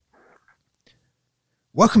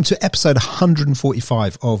Welcome to episode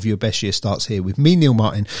 145 of Your Best Year Starts Here with me, Neil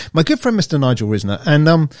Martin, my good friend Mr. Nigel Risner,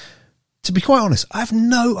 and to be quite honest, I have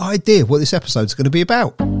no idea what this episode's going to be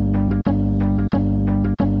about. Your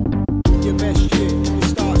best year, it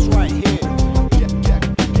starts right here.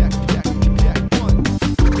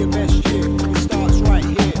 Your best year, it starts right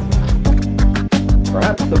here.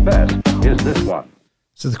 Perhaps the best is this one.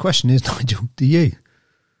 So the question is, Nigel, do you?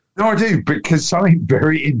 No, I do, because something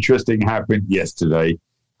very interesting happened yesterday,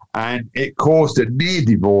 and it caused a near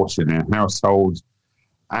divorce in our household.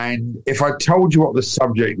 And if I told you what the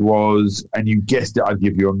subject was and you guessed it, I'd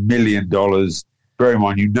give you $1 million. Bear in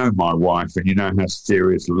mind, you know my wife and you know how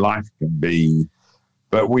serious life can be.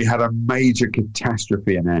 But we had a major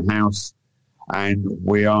catastrophe in our house, and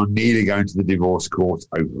we are nearly going to the divorce court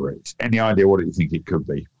over it. Any idea what you think it could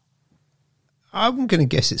be? I'm going to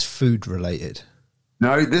guess it's food related.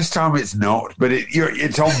 No, this time it's not, but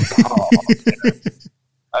it's on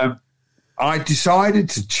par. I decided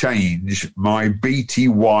to change my BT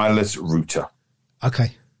wireless router.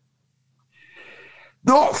 Okay.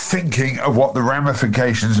 Not thinking of what the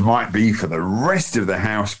ramifications might be for the rest of the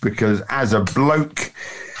house, because as a bloke,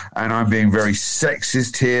 and I'm being very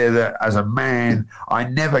sexist here, that as a man, I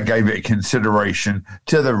never gave it consideration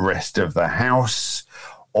to the rest of the house,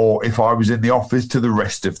 or if I was in the office, to the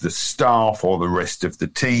rest of the staff or the rest of the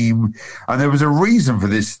team. And there was a reason for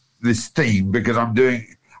this theme, because I'm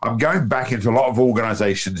going back into a lot of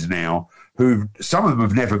organizations now who, some of them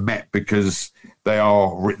have never met because they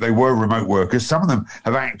were remote workers. Some of them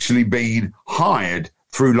have actually been hired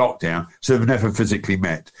through lockdown, so they've never physically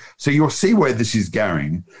met. So you'll see where this is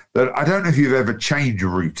going. That I don't know if you've ever changed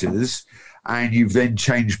routers and you've then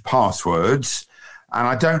changed passwords. And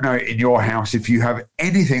I don't know in your house if you have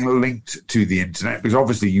anything linked to the internet, because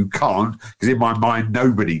obviously you can't, because in my mind,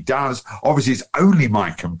 nobody does. Obviously, it's only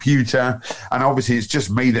my computer, and obviously it's just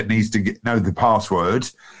me that needs to know the password.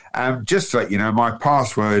 Just to let you know, my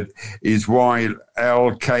password is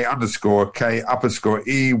YLK underscore K underscore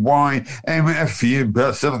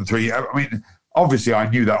EYMFU73. I mean, obviously I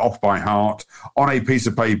knew that off by heart on a piece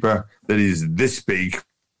of paper that is this big,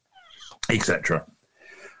 etc.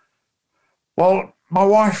 Well, my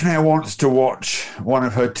wife now wants to watch one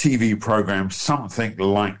of her TV programs, something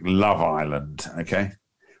like Love Island, okay,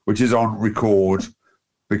 which is on record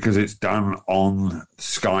because it's done on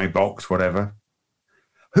Skybox, whatever.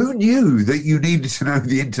 Who knew that you needed to know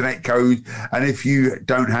the internet code? And if you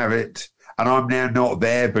don't have it, and I'm now not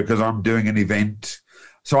there because I'm doing an event.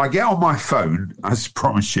 So I get on my phone, I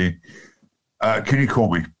promise you, can you call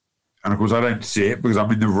me? And of course I don't see it because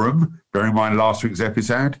I'm in the room, bearing in mind last week's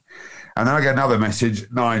episode. And then I get another message,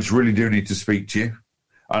 Nige, really do need to speak to you.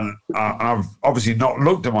 And I've obviously not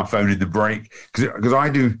looked at my phone in the break because I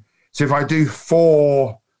do. So if I do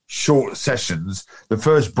 4 short sessions, the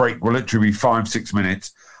first break will literally be 5-6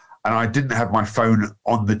 minutes. And I didn't have my phone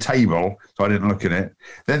on the table, so I didn't look at it.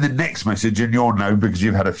 Then the next message, and you'll know because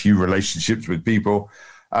you've had a few relationships with people,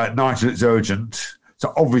 Nigel, it's urgent.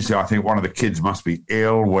 So obviously I think one of the kids must be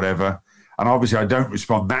ill, whatever. And obviously I don't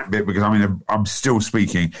respond that bit because I'm still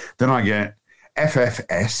speaking. Then I get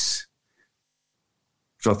FFS,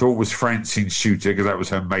 which I thought was Francine Shooter because that was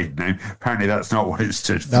her maiden name. Apparently that's not what it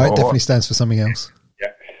stood for. No, it definitely stands for something else.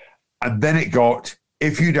 Yeah. And then it got,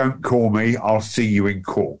 if you don't call me, I'll see you in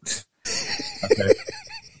court. Okay.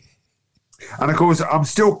 And of course, I'm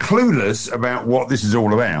still clueless about what this is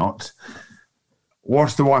all about.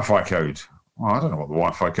 What's the Wi-Fi code? Well, I don't know what the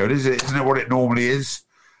Wi-Fi code is. Isn't it what it normally is?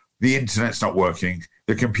 The internet's not working.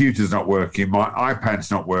 The computer's not working. My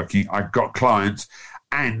iPad's not working. I've got clients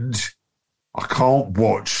and I can't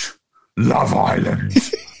watch Love Island.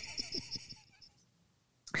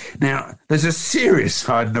 Now, there's a serious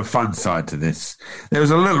side and a fun side to this. There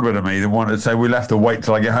was a little bit of me that wanted to say we'll have to wait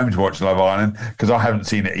till I get home to watch Love Island because I haven't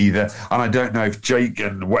seen it either. And I don't know if Jake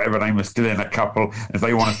and whatever name are still in a couple, if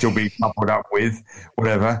they want to still be coupled up with,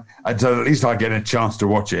 whatever. And so at least I get a chance to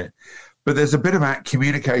watch it. But there's a bit about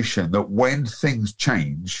communication that when things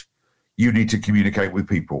change, you need to communicate with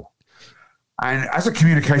people. And as a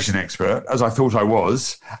communication expert, as I thought I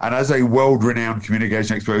was, and as a world-renowned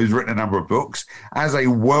communication expert who's written a number of books, as a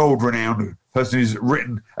world-renowned person who's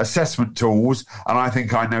written assessment tools, and I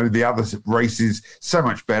think I know the other races so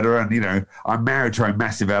much better, and, you know, I'm married to a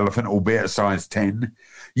massive elephant, albeit a size 10,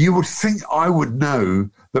 you would think I would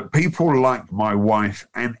know that people like my wife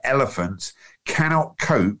and elephants cannot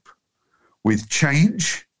cope with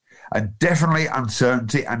change and definitely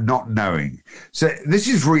uncertainty and not knowing. So this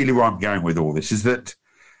is really where I'm going with all this, is that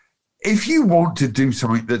if you want to do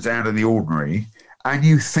something that's out of the ordinary and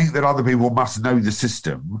you think that other people must know the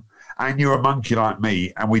system and you're a monkey like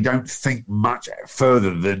me, and we don't think much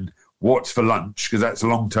further than what's for lunch, because that's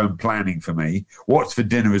long-term planning for me. What's for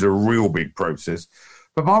dinner is a real big process.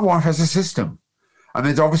 But my wife has a system. And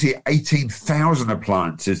there's obviously 18,000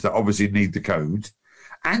 appliances that obviously need the code.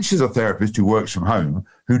 And she's a therapist who works from home,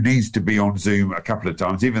 who needs to be on Zoom a couple of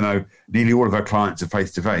times, even though nearly all of her clients are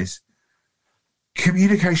face-to-face.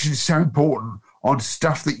 Communication is so important on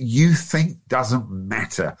stuff that you think doesn't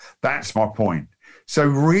matter. That's my point. So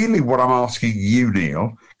really what I'm asking you,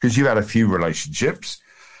 Neil, because you've had a few relationships,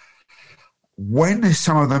 when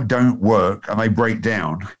some of them don't work and they break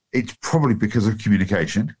down, it's probably because of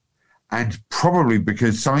communication. And probably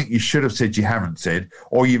because something you should have said you haven't said,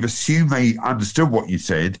 or you've assumed they understood what you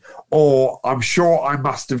said, or I'm sure I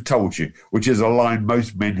must have told you, which is a line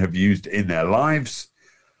most men have used in their lives.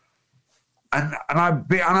 And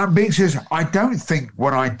I'm being serious. I don't think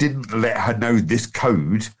when I didn't let her know this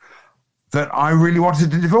code that I really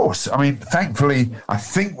wanted a divorce. I mean, thankfully, I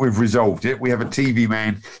think we've resolved it. We have a TV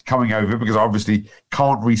man coming over because I obviously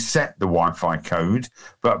can't reset the Wi-Fi code,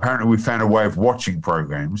 but apparently we found a way of watching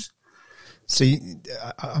programs. So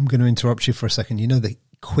I'm going to interrupt you for a second. You know the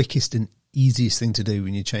quickest and easiest thing to do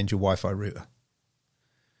when you change your Wi-Fi router?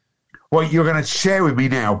 Well, you're going to share with me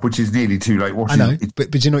now, which is nearly too late. I know,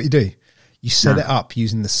 but you know what you do? You set it up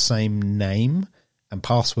using the same name and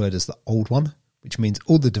password as the old one, which means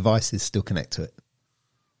all the devices still connect to it.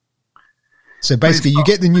 So basically, you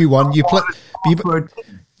get the new one. But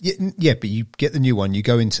you get the new one. You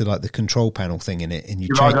go into like the control panel thing in it, and you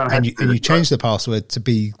change the password to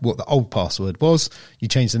be what the old password was. You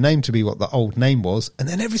change the name to be what the old name was, and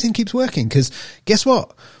then everything keeps working. Because guess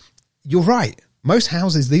what? You're right. Most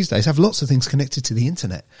houses these days have lots of things connected to the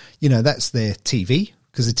internet. You know, that's their TV,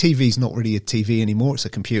 because the TV is not really a TV anymore. It's a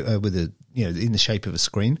computer with a, you know, in the shape of a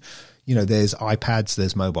screen. You know, there's iPads,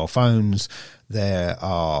 there's mobile phones, there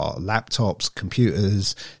are laptops,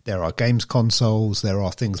 computers, there are games consoles, there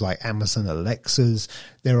are things like Amazon Alexas,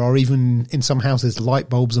 there are even, in some houses, light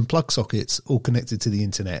bulbs and plug sockets all connected to the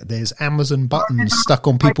internet. There's Amazon buttons stuck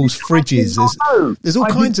on people's fridges. There's all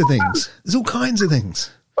kinds of things. There's all kinds of things.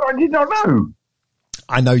 But I did not know.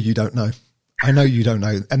 I know you don't know. I know you don't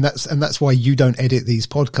know. And that's why you don't edit these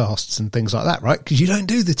podcasts and things like that, right? Because you don't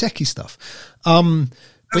do the techie stuff.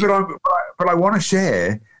 But I want to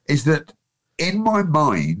share is that in my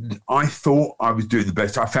mind, I thought I was doing the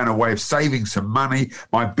best. I found a way of saving some money.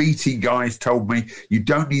 My BT guys told me, you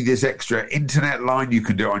don't need this extra internet line. You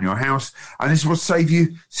can do it on your house. And this will save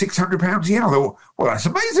you £600 a year. I thought, well, that's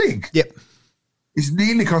amazing. Yep. It's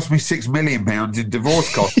nearly cost me £6 million in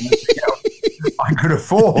divorce costs. I could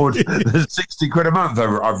afford the 60 quid a month,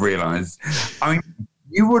 I've realised. I mean,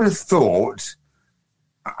 you would have thought...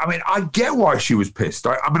 I mean, I get why she was pissed.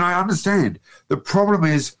 I mean, I understand. The problem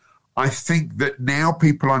is, I think that now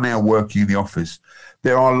people are now working in the office.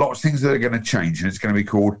 There are lots of things that are going to change, and it's going to be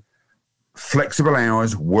called flexible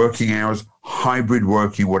hours, working hours, hybrid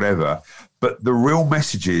working, whatever. But the real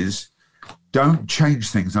message is, don't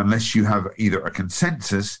change things unless you have either a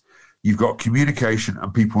consensus, you've got communication,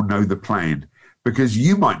 and people know the plan. Because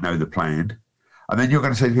you might know the plan, and then you're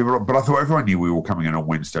going to say to people, but I thought everyone knew we were coming in on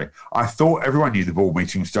Wednesday. I thought everyone knew the board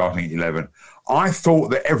meeting was starting at 11. I thought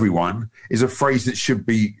that everyone is a phrase that should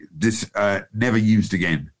be never used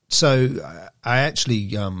again. So I actually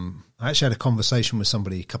had a conversation with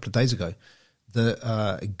somebody a couple of days ago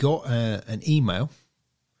that got an email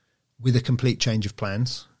with a complete change of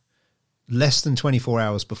plans less than 24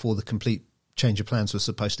 hours before the complete change of plans was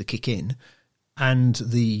supposed to kick in. And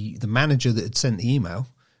the manager that had sent the email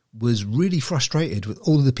was really frustrated with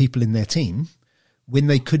all of the people in their team when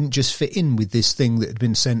they couldn't just fit in with this thing that had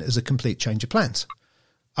been sent as a complete change of plans.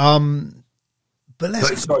 But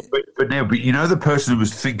you know the person who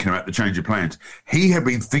was thinking about the change of plans, he had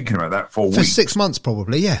been thinking about that for weeks. 6 months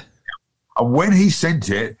probably, yeah. And when he sent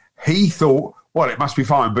it, he thought, well, it must be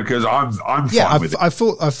fine because I'm fine with it. I've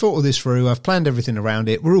thought all this through. I've planned everything around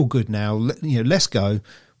it. We're all good now. You know, let's go.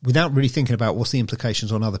 Without really thinking about what's the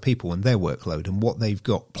implications on other people and their workload and what they've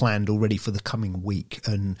got planned already for the coming week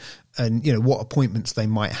and you know, what appointments they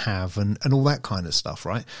might have and all that kind of stuff,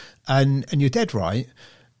 right? And you're dead right.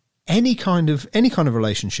 Any kind of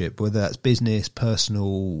relationship, whether that's business,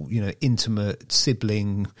 personal, you know, intimate,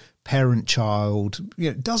 sibling, parent, child, you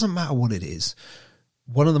know, it doesn't matter what it is.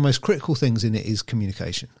 One of the most critical things in it is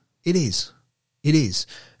communication. It is.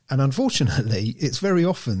 And unfortunately, it's very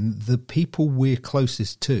often the people we're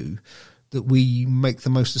closest to that we make the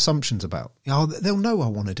most assumptions about. Oh, they'll know I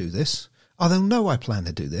want to do this. Oh, they'll know I plan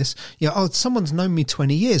to do this. Yeah. Oh, someone's known me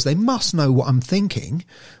 20 years. They must know what I'm thinking.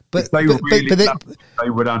 But they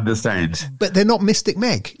would understand. But they're not Mystic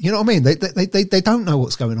Meg. You know what I mean? They don't know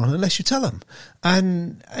what's going on unless you tell them.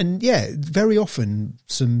 And yeah, very often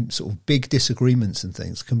some sort of big disagreements and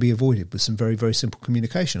things can be avoided with some very, very simple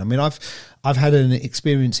communication. I mean, I've had an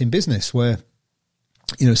experience in business where,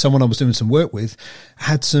 you know, someone I was doing some work with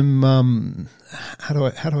had some, how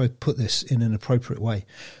do I put this in an appropriate way?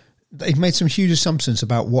 They'd made some huge assumptions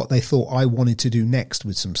about what they thought I wanted to do next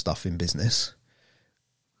with some stuff in business,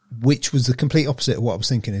 which was the complete opposite of what I was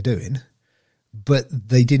thinking of doing, but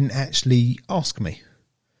they didn't actually ask me.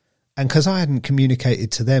 And because I hadn't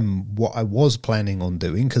communicated to them what I was planning on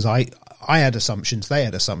doing, because I had assumptions, they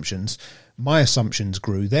had assumptions, my assumptions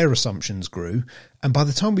grew, their assumptions grew, and by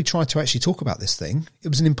the time we tried to actually talk about this thing, it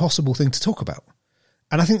was an impossible thing to talk about.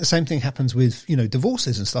 And I think the same thing happens with, you know,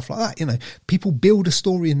 divorces and stuff like that. You know, people build a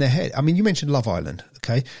story in their head. I mean, you mentioned Love Island,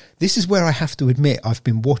 okay? This is where I have to admit I've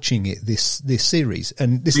been watching it, this series.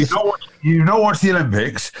 And this you not watch the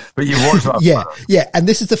Olympics, but you've watched Love yeah, Island. Yeah, and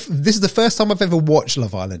this is the first time I've ever watched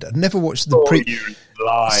Love Island. I've never watched the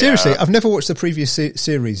seriously, I've never watched the previous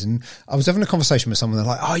series, and I was having a conversation with someone. They're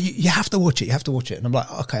like, "Oh, you have to watch it. You have to watch it." And I'm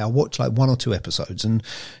like, "Okay, I'll watch like 1 or 2 episodes," and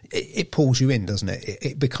it pulls you in, doesn't it?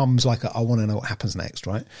 It becomes like I want to know what happens next,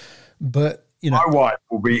 right? But you know, my wife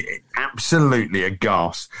will be absolutely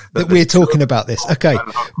aghast that we're talking about this. Okay,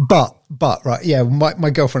 but right, yeah, my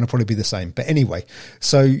girlfriend will probably be the same. But anyway,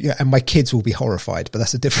 so yeah, and my kids will be horrified. But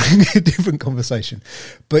that's a different conversation.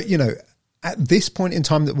 But you know, at this point in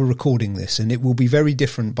time that we're recording this, and it will be very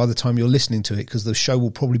different by the time you're listening to it, because the show will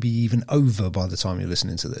probably be even over by the time you're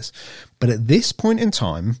listening to this. But at this point in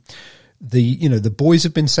time, the boys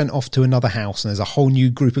have been sent off to another house, and there's a whole new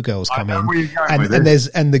group of girls come in,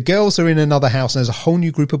 and the girls are in another house, and there's a whole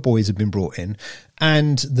new group of boys have been brought in,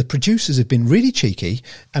 and the producers have been really cheeky,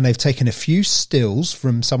 and they've taken a few stills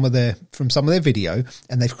from some of their video,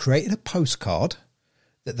 and they've created a postcard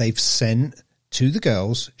that they've sent to the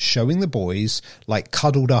girls, showing the boys like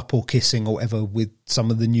cuddled up or kissing or whatever with some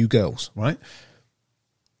of the new girls, right?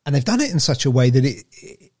 And they've done it in such a way that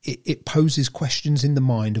it poses questions in the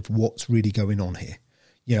mind of what's really going on here.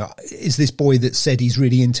 You know, is this boy that said he's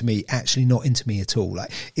really into me actually not into me at all?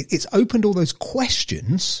 Like it's opened all those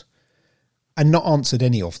questions and not answered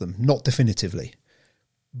any of them, not definitively.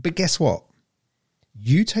 But guess what?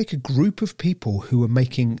 You take a group of people who are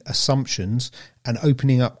making assumptions and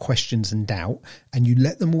opening up questions and doubt, and you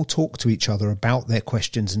let them all talk to each other about their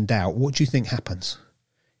questions and doubt. What do you think happens?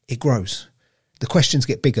 It grows. The questions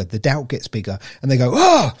get bigger, the doubt gets bigger, and they go,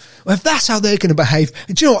 oh, well, if that's how they're going to behave,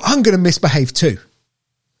 do you know what? I'm going to misbehave too.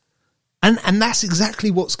 And that's exactly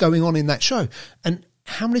what's going on in that show. And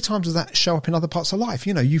how many times does that show up in other parts of life?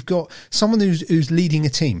 You know, you've got someone who's leading a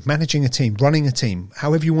team, managing a team, running a team,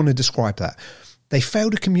 however you want to describe that. They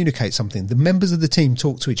fail to communicate something. The members of the team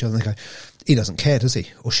talk to each other and they go, he doesn't care, does he?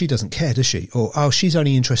 Or she doesn't care, does she? Or, oh, she's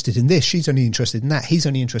only interested in this. She's only interested in that. He's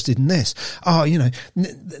only interested in this. Oh, you know,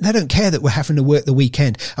 they don't care that we're having to work the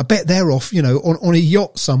weekend. I bet they're off, you know, on a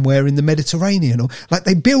yacht somewhere in the Mediterranean. Or like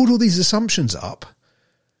they build all these assumptions up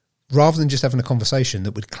rather than just having a conversation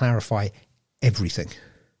that would clarify everything.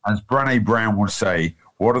 As Brené Brown would say,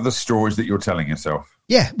 what are the stories that you're telling yourself?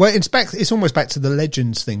 Yeah, well, it's almost back to the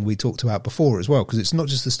legends thing we talked about before as well, because it's not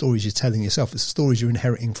just the stories you're telling yourself, it's the stories you're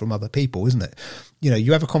inheriting from other people, isn't it? You know,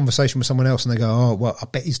 you have a conversation with someone else and they go, oh, well, I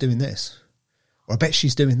bet he's doing this. Or I bet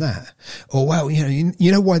she's doing that. Or, well,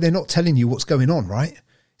 you know why they're not telling you what's going on, right?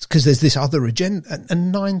 It's because there's this other agenda.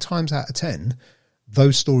 And 9 times out of 10,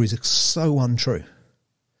 those stories are so untrue.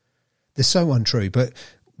 They're so untrue, but...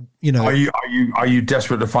 You know, are you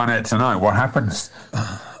desperate to find out tonight? What happens?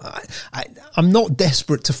 I'm not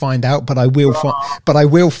desperate to find out, but I will. I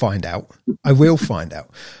will find out. I will find out.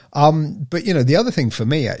 But you know, the other thing for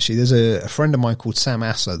me, actually, there's a friend of mine called Sam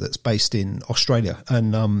Asser that's based in Australia,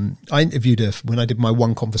 and I interviewed her when I did my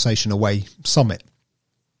One Conversation Away summit,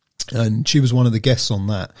 and she was one of the guests on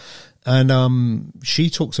that, and she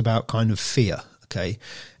talks about kind of fear. Okay.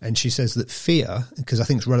 And she says that fear, because I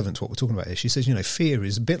think it's relevant to what we're talking about here, she says, you know, fear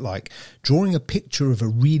is a bit like drawing a picture of a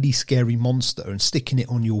really scary monster and sticking it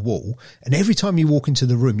on your wall. And every time you walk into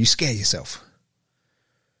the room, you scare yourself.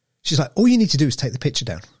 She's like, all you need to do is take the picture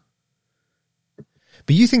down.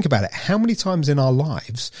 But you think about it, how many times in our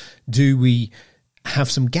lives do we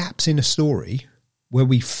have some gaps in a story where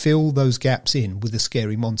we fill those gaps in with a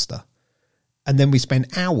scary monster? And then we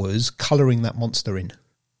spend hours colouring that monster in.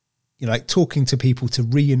 You know, like talking to people to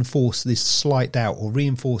reinforce this slight doubt or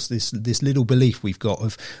reinforce this little belief we've got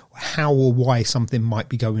of how or why something might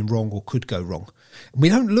be going wrong or could go wrong. And we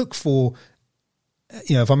don't look for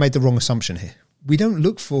if I made the wrong assumption here? We don't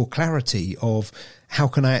look for clarity of how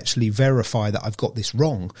can I actually verify that I've got this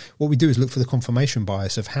wrong. What we do is look for the confirmation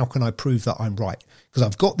bias of how can I prove that I'm right? Because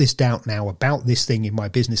I've got this doubt now about this thing in my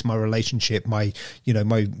business, my relationship,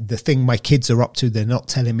 the thing my kids are up to, they're not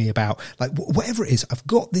telling me about, like whatever it is, I've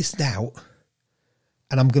got this doubt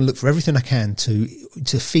and I'm going to look for everything I can to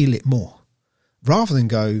feel it more, rather than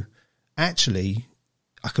go, actually,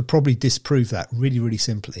 I could probably disprove that really, really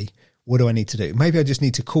simply. What do I need to do? Maybe I just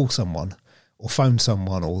need to call someone or phone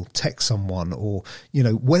someone or text someone or,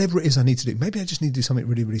 whatever it is I need to do. Maybe I just need to do something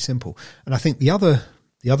really, really simple. And I think the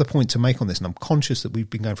other point to make on this, and I'm conscious that we've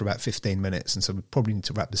been going for about 15 minutes, and so we probably need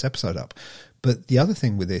to wrap this episode up. But the other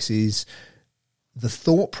thing with this is the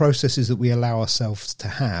thought processes that we allow ourselves to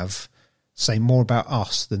have say more about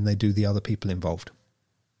us than they do the other people involved.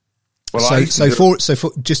 Well, just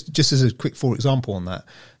as a quick for example on that.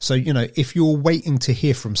 So, if you're waiting to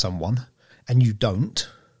hear from someone and you don't,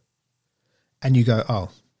 and you go,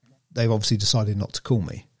 oh, they've obviously decided not to call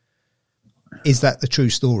me. Is that the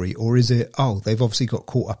true story? Or is it, oh, they've obviously got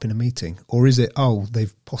caught up in a meeting? Or is it, oh,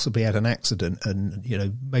 they've possibly had an accident and,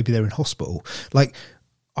 maybe they're in hospital? Like,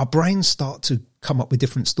 our brains start to come up with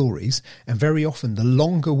different stories. And very often, the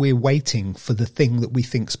longer we're waiting for the thing that we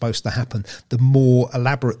think is supposed to happen, the more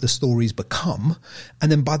elaborate the stories become.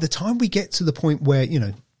 And then by the time we get to the point where,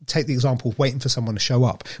 take the example of waiting for someone to show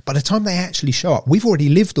up. By the time they actually show up, we've already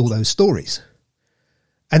lived all those stories.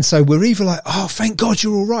 And so we're either like, oh, thank God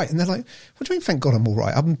you're all right. And they're like, what do you mean, thank God I'm all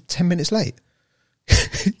right? I'm 10 minutes late.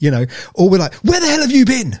 Or we're like, where the hell have you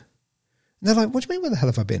been? And they're like, what do you mean, where the hell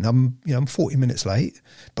have I been? I'm 40 minutes late,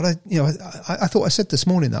 but I thought I said this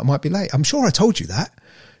morning that I might be late. I'm sure I told you that,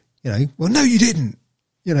 well, no, you didn't.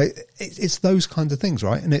 It's those kinds of things,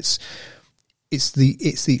 right? And it's the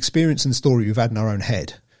experience and story we've had in our own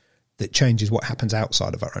head that changes what happens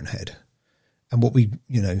outside of our own head. And what we,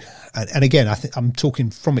 and again, I think I'm talking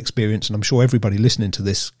from experience, and I'm sure everybody listening to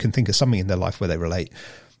this can think of something in their life where they relate.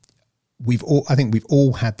 I think we've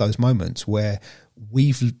all had those moments where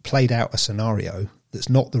we've played out a scenario that's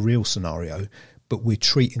not the real scenario, but we're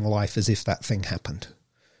treating life as if that thing happened.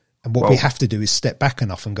 And what we have to do is step back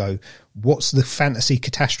enough and go, what's the fantasy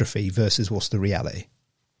catastrophe versus what's the reality?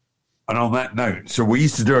 And on that note, so we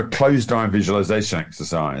used to do a closed eye visualization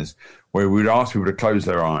exercise where we would ask people to close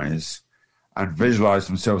their eyes and visualize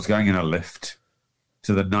themselves going in a lift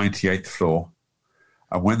to the 98th floor.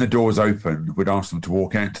 And when the doors open, we'd ask them to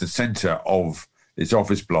walk out to the center of this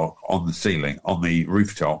office block on the ceiling, on the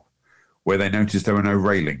rooftop, where they noticed there were no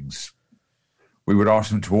railings. We would ask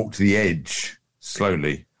them to walk to the edge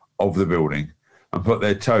slowly of the building and put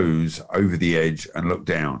their toes over the edge and look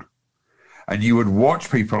down. And you would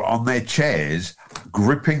watch people on their chairs,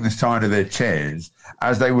 gripping the side of their chairs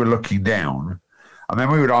as they were looking down. And then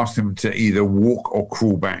we would ask them to either walk or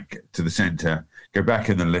crawl back to the center, go back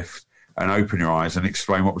in the lift and open your eyes and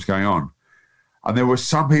explain what was going on. And there were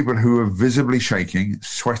some people who were visibly shaking,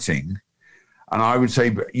 sweating. And I would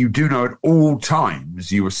say, you do know at all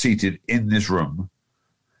times you were seated in this room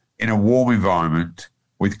in a warm environment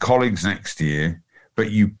with colleagues next to you,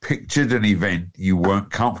 but you pictured an event you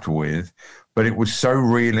weren't comfortable with, but it was so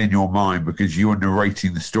real in your mind because you were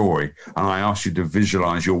narrating the story. And I asked you to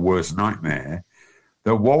visualize your worst nightmare.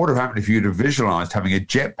 That what would have happened if you'd have visualized having a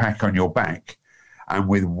jetpack on your back and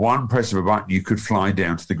with one press of a button, you could fly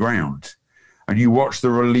down to the ground, and you watch the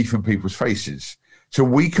relief in people's faces. So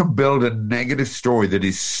we can build a negative story that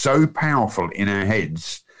is so powerful in our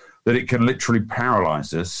heads that it can literally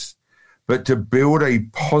paralyze us. But to build a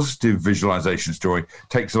positive visualization story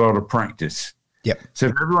takes a lot of practice. Yep. So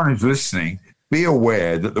if everyone who's listening, be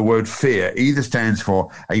aware that the word fear either stands for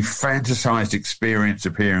a fantasized experience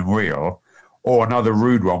appearing real, or another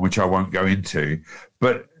rude one, which I won't go into.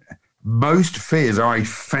 But most fears are a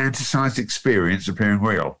fantasized experience appearing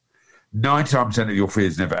real. 99% of your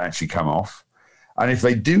fears never actually come off. And if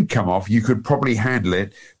they do come off, you could probably handle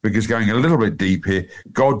it, because going a little bit deep here,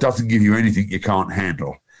 God doesn't give you anything you can't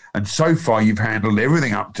handle. And so far, you've handled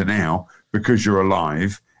everything up to now because you're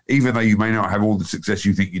alive, even though you may not have all the success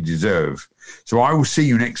you think you deserve. So I will see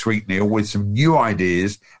you next week, Neil, with some new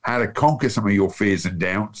ideas, how to conquer some of your fears and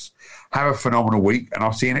doubts. Have a phenomenal week, and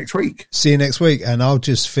I'll see you next week. See you next week. And I'll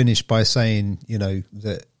just finish by saying,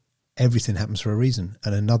 that everything happens for a reason.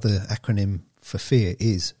 And another acronym for fear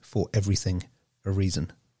is for everything a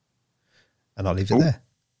reason. And I'll leave it there.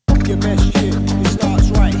 Your best shit starts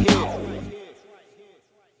right here.